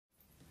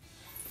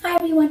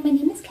Everyone, my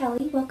name is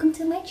Kelly. Welcome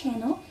to my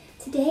channel.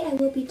 Today I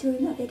will be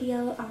doing a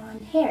video on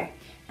hair.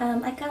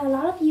 I got a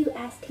lot of you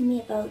asking me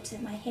about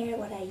my hair,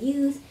 what I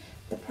use,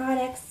 the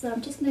products, so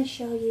I'm just going to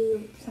show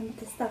you some of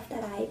the stuff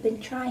that I've been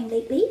trying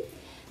lately.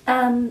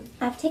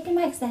 I've taken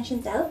my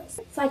extensions out,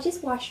 so I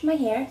just washed my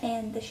hair,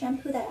 and the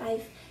shampoo that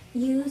I've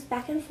used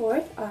back and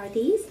forth are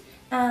these.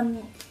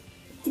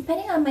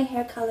 Depending on my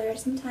hair color,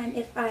 sometimes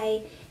if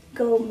I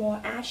go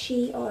more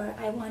ashy or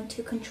I want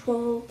to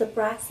control the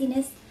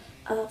brassiness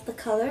of the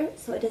color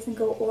so it doesn't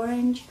go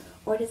orange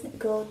or doesn't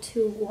go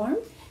too warm,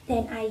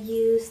 then I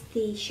use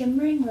the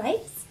shimmering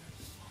lights,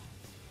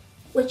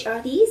 which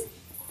are these.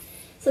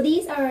 So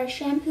these are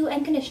shampoo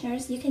and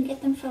conditioners. You can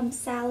get them from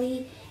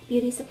Sally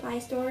beauty supply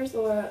stores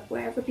or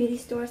wherever beauty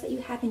stores that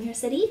you have in your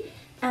city.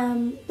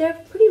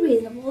 They're pretty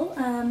reasonable.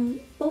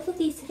 Both of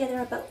these together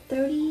are about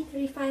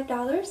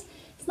 $35.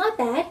 It's not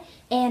bad,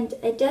 and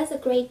it does a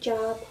great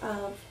job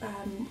of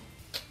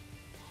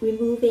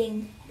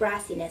removing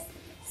brassiness.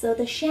 So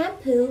the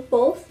shampoo,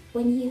 both,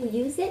 when you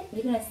use it,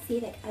 you're going to see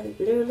like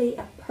literally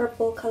a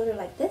purple color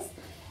like this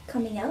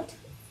coming out.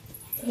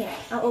 Here,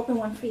 I'll open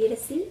one for you to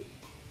see.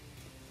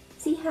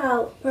 See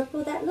how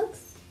purple that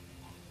looks?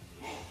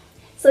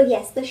 So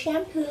yes, the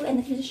shampoo and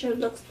the conditioner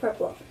looks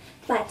purple,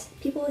 but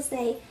people will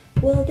say,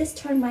 will this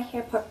turn my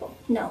hair purple?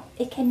 No,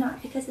 it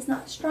cannot, because it's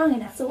not strong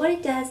enough. So what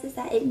it does is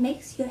that it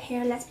makes your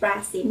hair less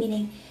brassy,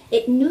 meaning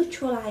it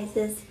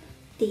neutralizes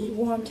the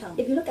warm tone.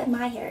 If you look at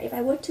my hair, if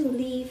I were to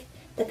leave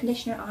the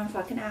conditioner on for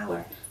like an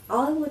hour,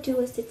 all it will do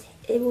is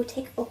it will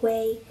take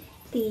away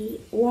the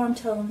warm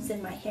tones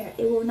in my hair.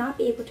 It will not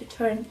be able to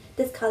turn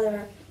this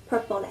color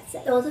purple, let's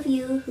say. Those of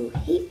you who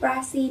hate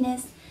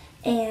brassiness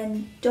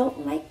and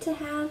don't like to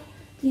have,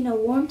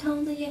 warm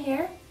tones in your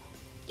hair,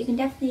 you can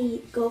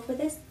definitely go for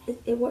this.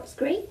 It works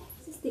great.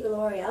 This is the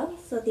L'Oreal.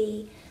 So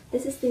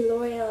this is the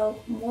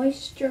L'Oreal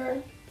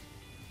Moisture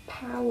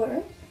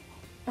Power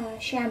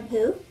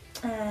shampoo.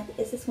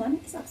 Is this one?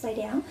 It's upside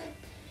down.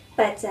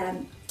 But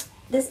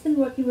this has been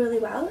working really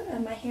well.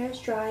 My hair is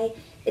dry.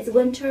 It's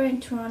winter in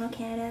Toronto,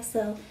 Canada,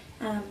 so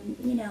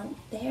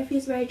the hair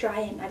feels very dry,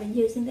 and I've been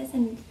using this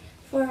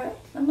for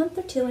a month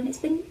or two, and it's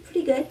been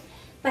pretty good.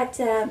 But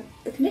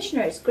the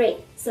conditioner is great.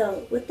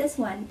 So with this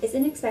one, it's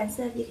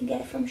inexpensive. You can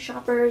get it from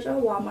Shoppers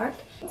or Walmart.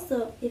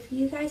 So if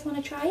you guys want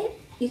to try it,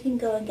 you can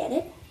go and get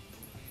it.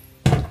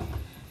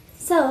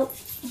 So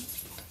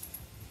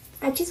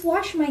I just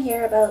washed my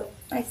hair about,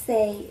 I'd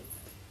say,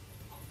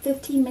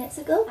 15 minutes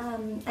ago.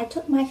 I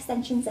took my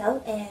extensions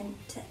out and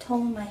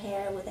toned my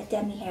hair with a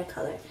demi hair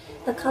color.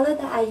 The color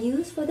that I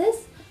used for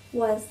this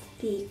was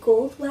the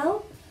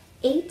Goldwell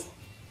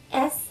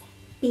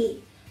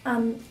 8SB.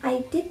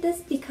 I did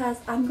this because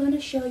I'm going to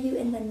show you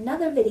in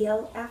another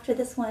video after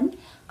this one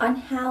on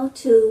how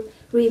to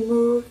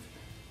remove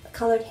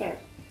colored hair.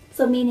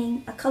 So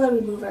meaning a color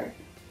remover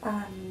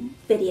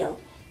video.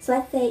 So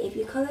let's say if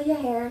you color your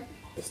hair,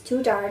 it's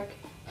too dark,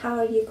 how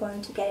are you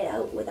going to get it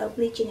out without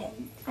bleaching it?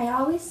 I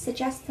always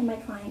suggest to my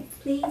client,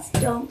 please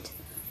don't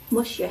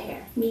mush your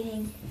hair,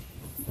 meaning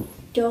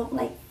don't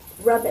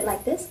rub it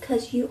like this,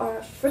 because you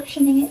are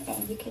frictioning it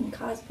and you can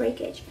cause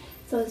breakage.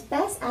 So it's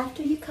best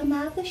after you come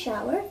out of the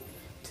shower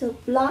to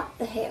blot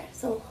the hair.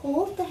 So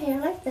hold the hair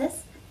like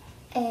this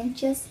and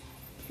just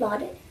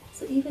blot it.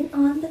 So even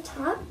on the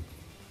top,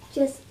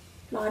 just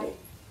blot it.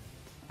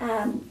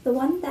 The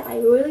one that I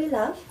really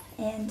love,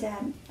 and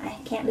I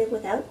can't live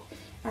without,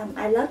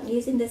 I love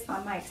using this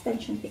on my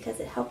extensions because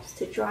it helps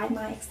to dry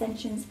my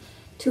extensions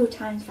 2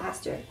 times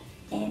faster.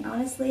 And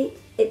honestly,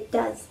 it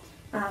does.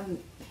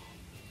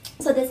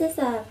 So this is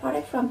a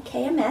product from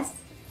KMS,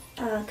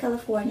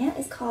 California.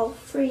 It's called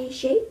Free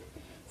Shape.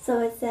 So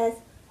it says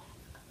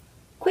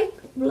quick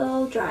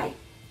blow dry.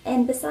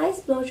 And besides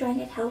blow drying,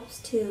 it helps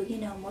to,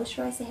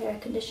 moisturize the hair,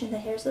 condition the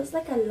hair. So it's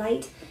like a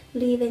light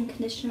leave-in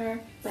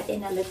conditioner, but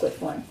in a liquid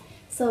form.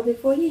 So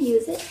before you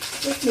use it,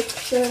 just make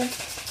sure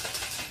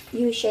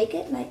you shake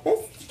it like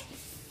this,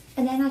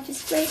 and then I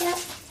just spray that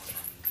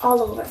all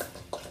over.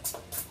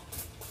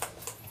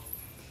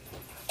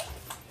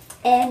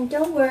 And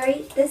don't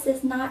worry, this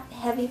is not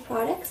heavy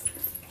products.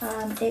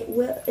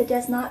 It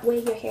does not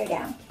weigh your hair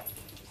down,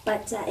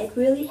 but it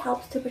really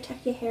helps to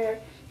protect your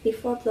hair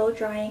before blow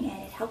drying,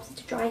 and it helps it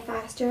to dry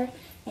faster,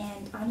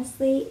 and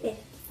honestly,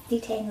 it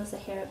detangles the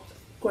hair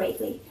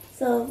greatly.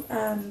 So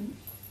I'm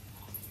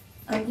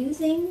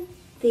using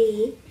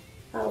the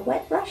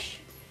wet brush.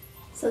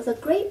 So it's a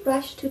great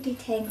brush to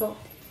detangle.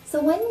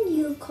 So when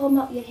you comb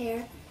out your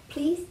hair,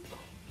 please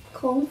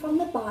comb from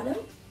the bottom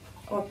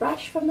or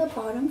brush from the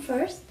bottom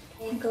first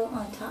and go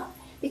on top.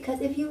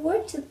 Because if you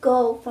were to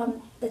go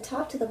from the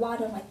top to the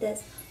bottom like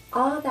this,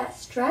 all that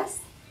stress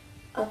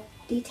of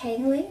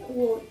detangling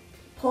will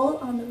pull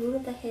on the root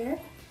of the hair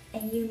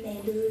and you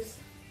may lose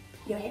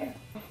your hair.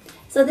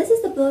 So this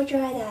is the blow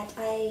dry that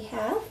I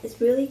have.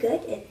 It's really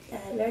good. It's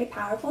very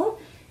powerful.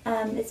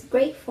 It's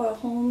great for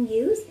home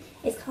use.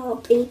 It's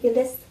called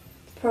Babyliss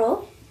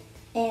Pro,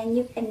 and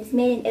it's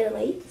made in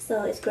Italy,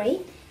 so it's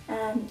great.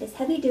 It's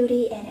heavy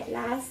duty and it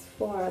lasts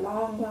for a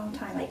long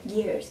time, like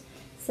years.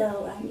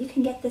 So you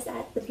can get this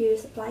at the beauty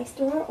supply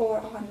store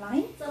or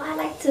online. So I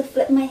like to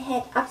flip my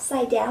head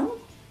upside down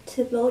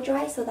to blow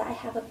dry so that I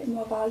have a bit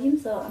more volume.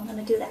 So I'm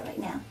going to do that right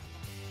now.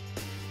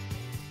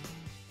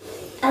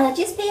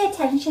 Just pay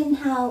attention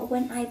how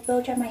when I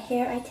blow dry my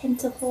hair, I tend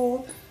to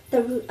hold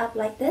the root up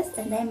like this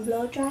and then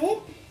blow dry it.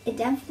 It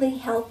definitely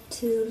helps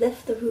to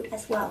lift the root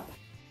as well.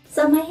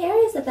 So my hair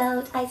is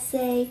about, I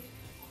say,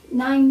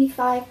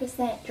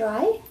 95%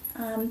 dry.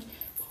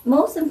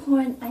 Most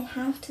important, I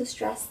have to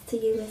stress to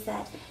you is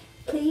that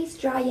please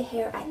dry your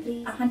hair at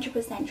least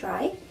 100%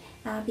 dry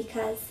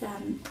because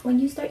when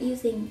you start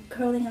using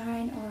curling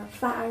iron or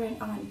flat iron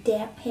on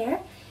damp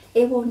hair,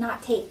 it will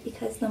not take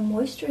because the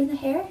moisture in the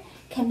hair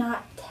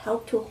cannot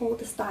help to hold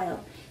the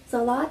style.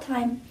 So a lot of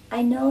time,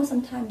 I know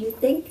sometimes you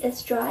think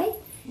it's dry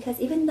because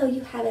even though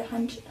you have it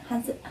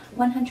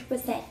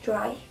 100%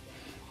 dry,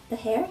 the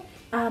hair,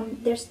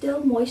 there's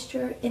still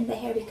moisture in the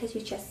hair because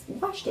you just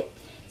washed it.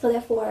 So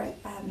therefore,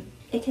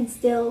 it can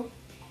still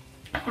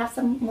have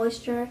some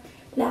moisture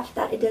left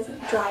that it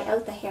doesn't dry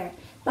out the hair.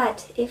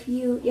 But if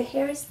your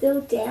hair is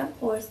still damp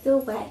or still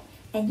wet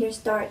and you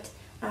start,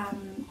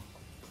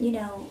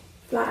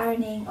 flat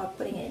ironing or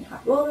putting it in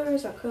hot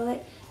rollers or curl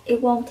it,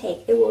 it won't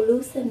take. It will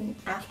loosen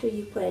after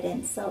you put it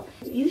in. So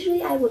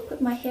usually I would put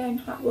my hair in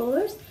hot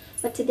rollers,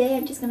 but today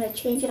I'm just going to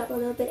change it up a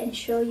little bit and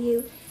show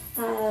you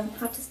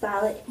how to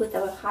style it with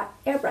a hot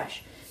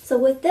airbrush. So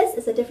with this,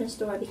 it's a different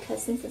story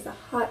because since it's a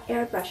hot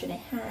airbrush and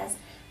it has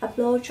a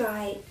blow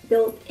dry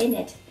built in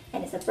it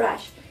and it's a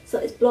brush, so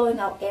it's blowing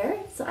out air,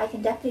 so I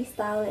can definitely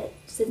style it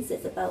since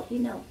it's about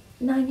 90%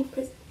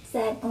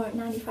 or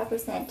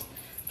 95%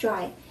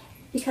 dry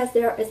because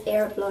there is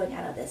air blowing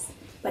out of this.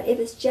 But if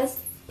it's just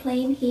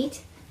plain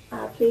heat,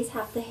 please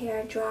have the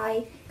hair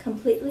dry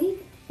completely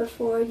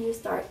before you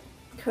start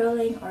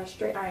curling or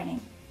straight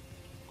ironing.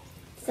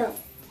 So,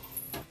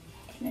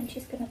 and I'm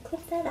just gonna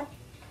clip that up.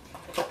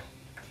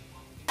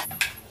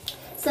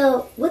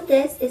 So with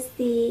this is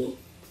the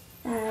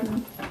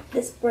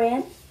this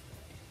brand.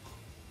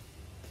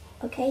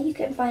 Okay, you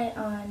can find it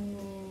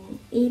on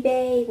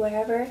eBay,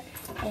 wherever,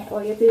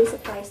 or your beauty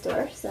supply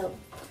store. So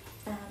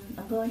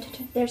I'm going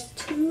to. There's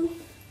two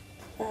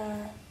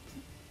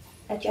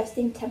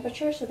adjusting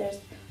temperature. So there's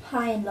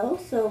high and low.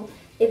 So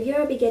if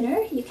you're a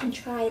beginner, you can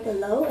try the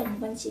low, and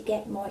once you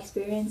get more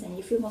experience and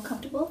you feel more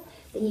comfortable,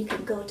 then you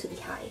can go to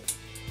the high.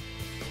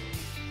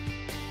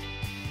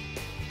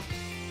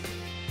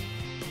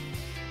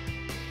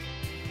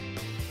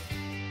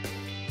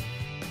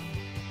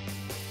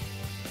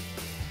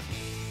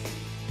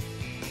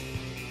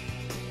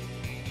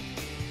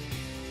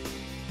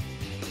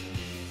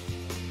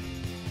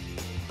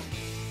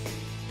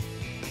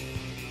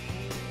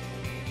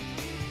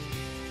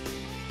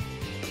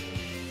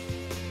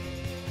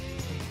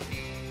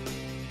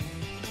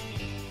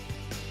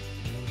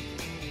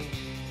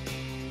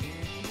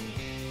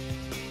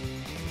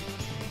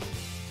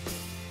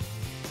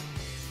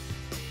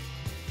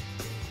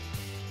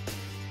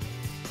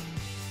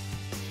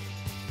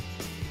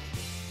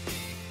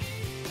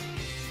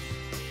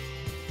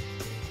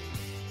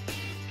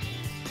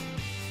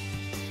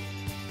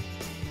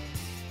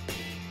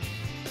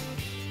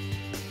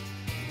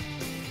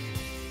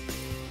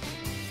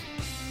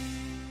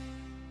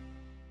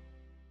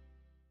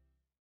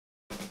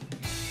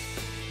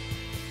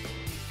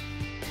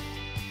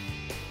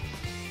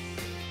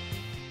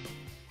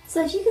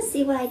 So as you can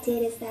see, what I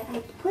did is that I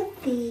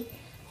put the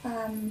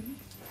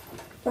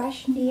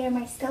brush near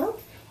my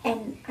scalp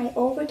and I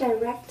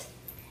over-direct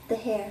the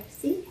hair.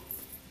 See?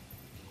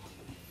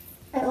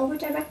 I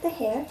over-direct the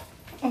hair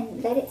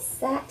and let it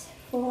set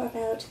for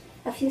about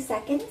a few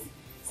seconds.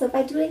 So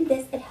by doing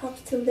this, it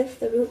helps to lift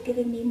the root,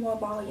 giving me more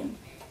volume.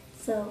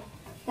 So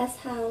that's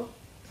how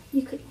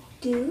you could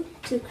do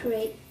to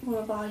create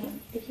more volume.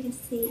 If you can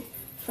see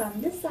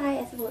from this side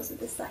as opposed to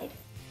this side.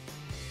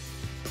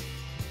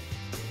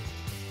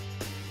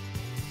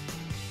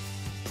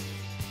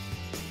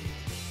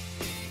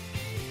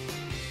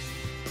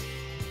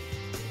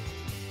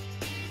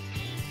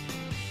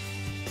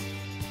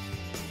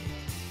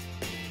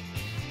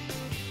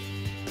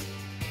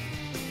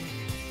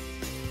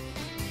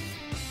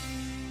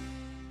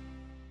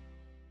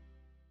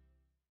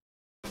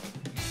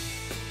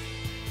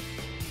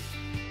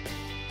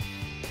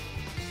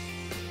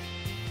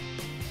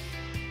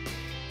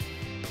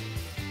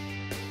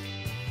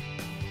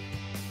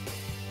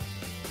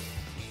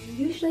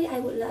 Usually I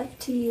would love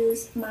to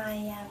use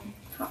my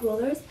hot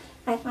rollers.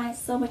 I find it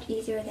so much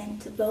easier than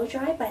to blow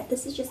dry, but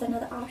this is just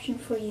another option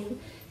for you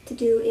to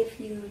do if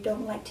you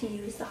don't like to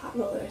use the hot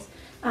rollers.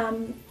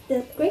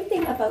 The great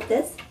thing about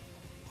this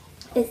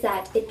is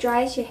that it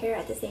dries your hair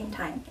at the same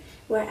time,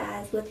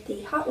 whereas with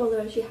the hot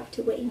rollers you have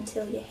to wait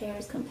until your hair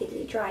is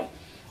completely dry.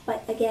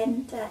 But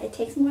again, it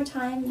takes more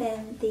time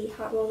than the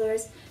hot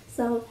rollers,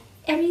 so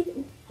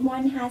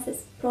everyone has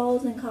its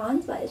pros and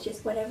cons, but it's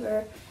just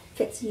whatever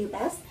fits you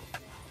best.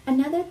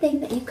 Another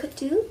thing that you could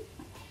do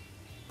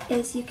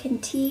is you can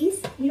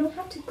tease. You don't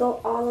have to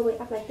go all the way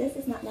up like this,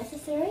 it's not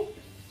necessary.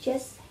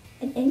 Just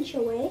an inch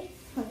away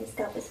from the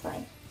scalp is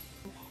fine.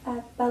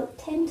 about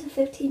 10 to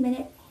 15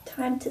 minute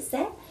time to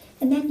set,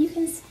 and then you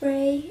can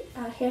spray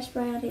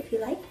hairspray on it if you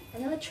like.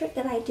 Another trick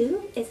that I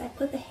do is I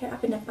put the hair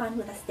up in a bun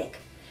with a stick.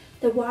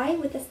 The why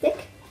with the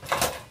stick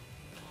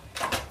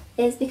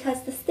is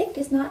because the stick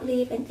does not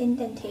leave an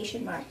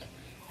indentation mark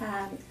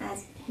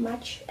as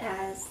much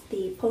as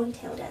the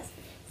ponytail does.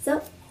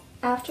 So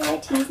after I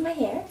tease my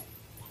hair,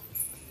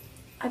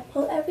 I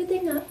pull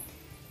everything up.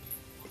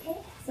 Okay,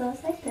 so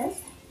it's like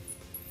this.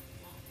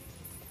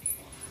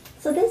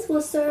 So this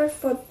will serve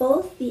for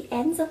both the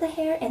ends of the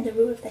hair and the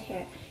root of the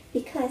hair,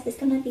 because it's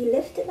going to be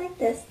lifted like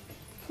this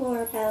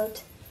for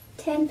about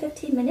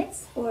 10-15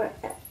 minutes, or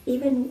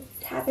even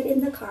have it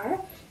in the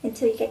car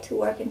until you get to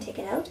work and take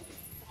it out.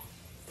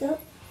 So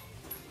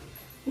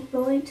you're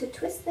going to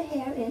twist the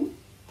hair in.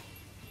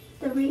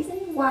 The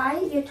reason why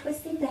you're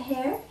twisting the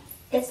hair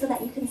is so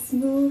that you can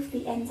smooth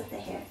the ends of the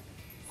hair.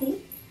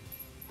 See?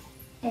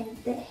 And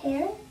the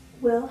hair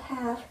will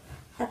have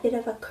a bit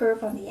of a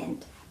curve on the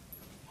end.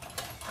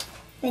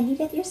 Then you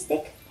get your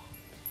stick.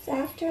 So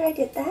after I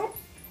did that,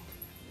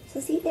 so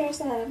see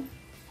there's a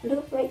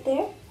loop right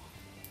there.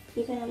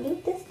 You're going to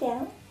loop this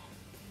down,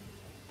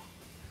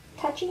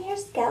 touching your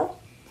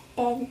scalp,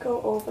 and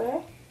go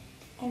over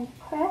and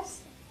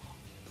press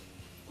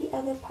the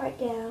other part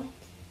down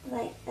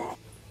like that.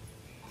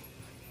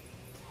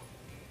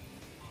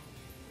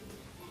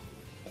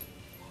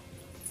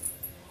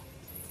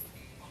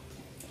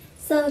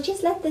 So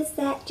just let this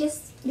set,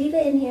 just leave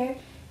it in here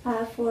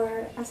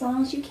for as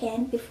long as you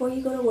can before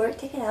you go to work.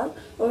 Take it out,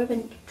 or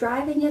even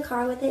drive in your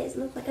car with it. It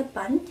looks like a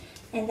bun,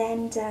 and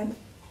then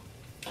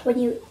when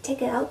you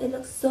take it out, it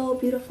looks so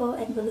beautiful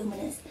and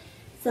voluminous.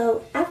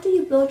 So after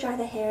you blow dry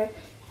the hair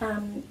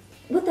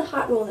with the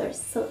hot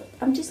rollers, so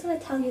I'm just going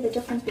to tell you the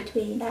difference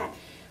between that.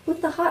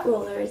 With the hot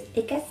rollers,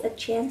 it gets a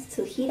chance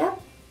to heat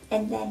up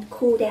and then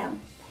cool down,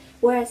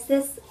 whereas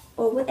this,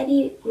 or with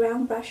any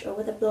round brush or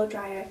with a blow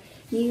dryer,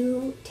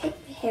 you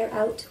take the hair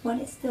out when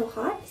it's still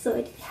hot, so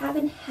it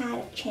haven't had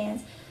a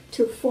chance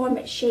to form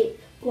its shape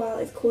while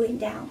it's cooling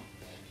down.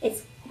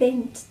 It's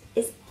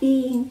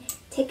being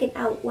taken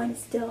out when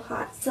it's still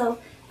hot. So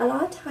a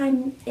lot of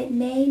time it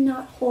may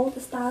not hold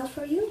the style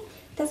for you.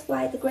 That's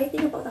why the great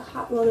thing about the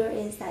hot roller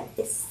is that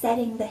it's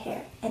setting the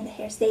hair, and the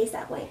hair stays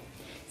that way.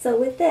 So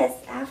with this,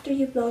 after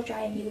you blow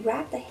dry and you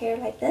wrap the hair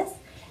like this,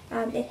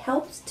 it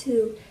helps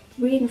to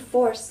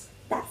reinforce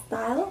that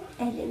style,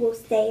 and it will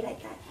stay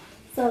like that.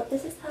 So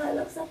this is how it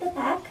looks at the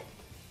back.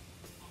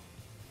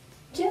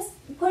 Just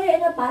put it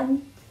in a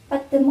bun,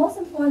 but the most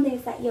important thing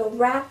is that you're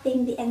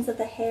wrapping the ends of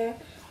the hair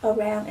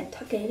around and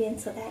tucking it in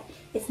so that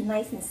it's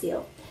nice and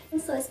sealed.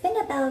 And so it's been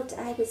about,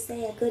 I would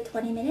say, a good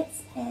 20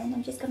 minutes, and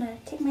I'm just gonna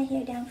take my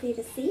hair down for you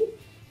to see.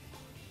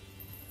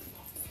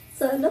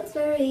 So it looks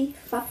very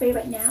fluffy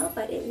right now,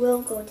 but it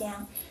will go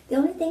down. The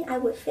only thing I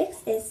would fix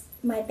is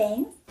my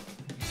bangs.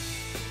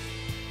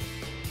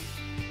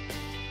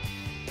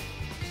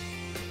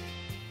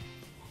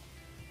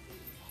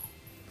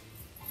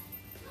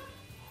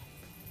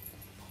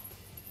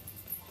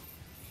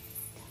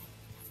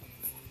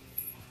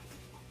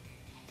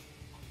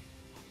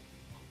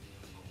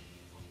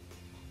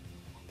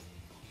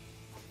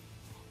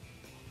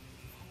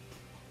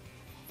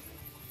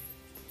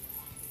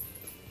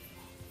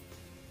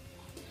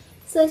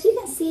 So as you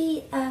can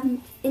see,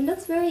 it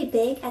looks very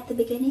big at the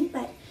beginning,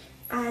 but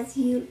as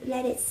you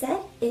let it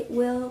set, it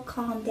will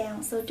calm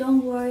down. So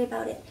don't worry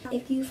about it.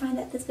 If you find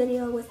that this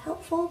video was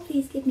helpful,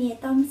 please give me a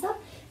thumbs up,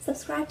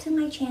 subscribe to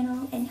my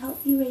channel, and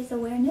help me raise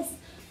awareness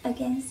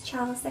against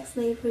child sex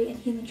slavery and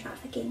human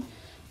trafficking.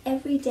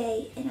 Every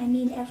day, and I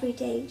mean every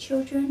day,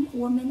 children,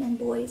 women, and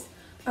boys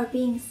are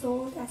being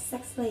sold as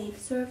sex slaves,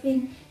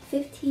 serving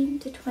 15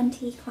 to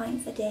 20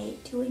 clients a day,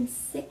 doing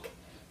sick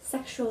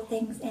sexual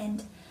things,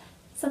 and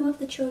some of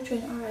the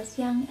children are as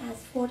young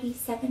as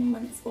 47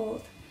 months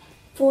old.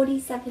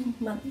 47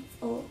 months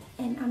old,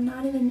 and I'm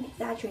not even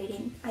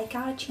exaggerating. I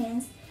got a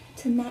chance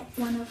to meet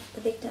one of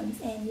the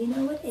victims, and you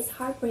know what? It's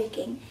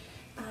heartbreaking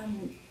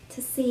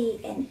to see,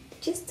 and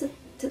just to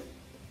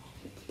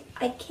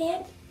I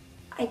can't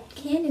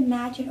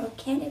imagine or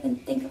can't even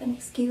think of an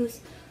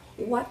excuse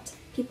what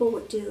people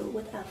would do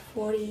with a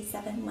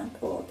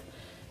 47-month-old.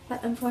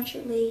 But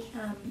unfortunately,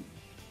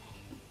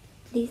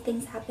 these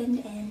things happen,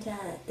 and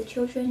the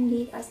children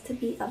need us to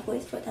be a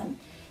voice for them.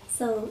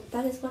 So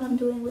that is what I'm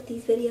doing with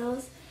these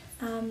videos.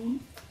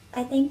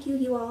 I thank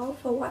you all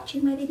for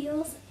watching my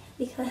videos,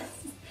 because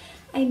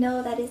I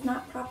know that it's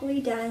not properly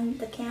done.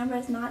 The camera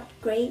is not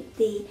great.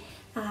 The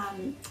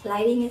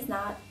lighting is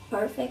not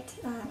perfect.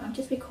 I'm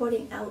just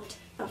recording out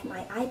of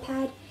my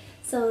iPad.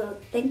 So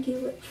thank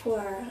you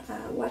for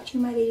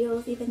watching my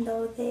videos, even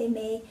though they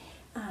may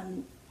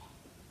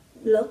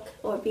look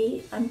or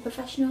be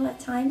unprofessional at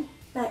times.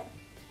 But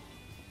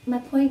my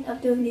point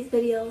of doing these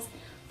videos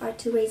are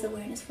to raise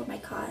awareness for my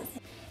cause.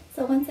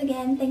 So once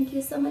again, thank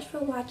you so much for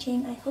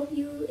watching. I hope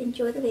you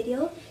enjoyed the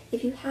video.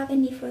 If you have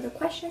any further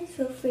questions,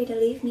 feel free to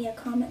leave me a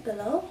comment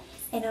below,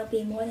 and I'll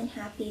be more than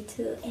happy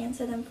to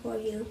answer them for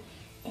you.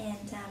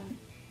 And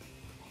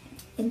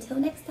until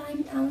next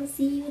time, I will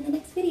see you in the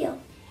next video.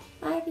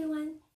 Bye everyone.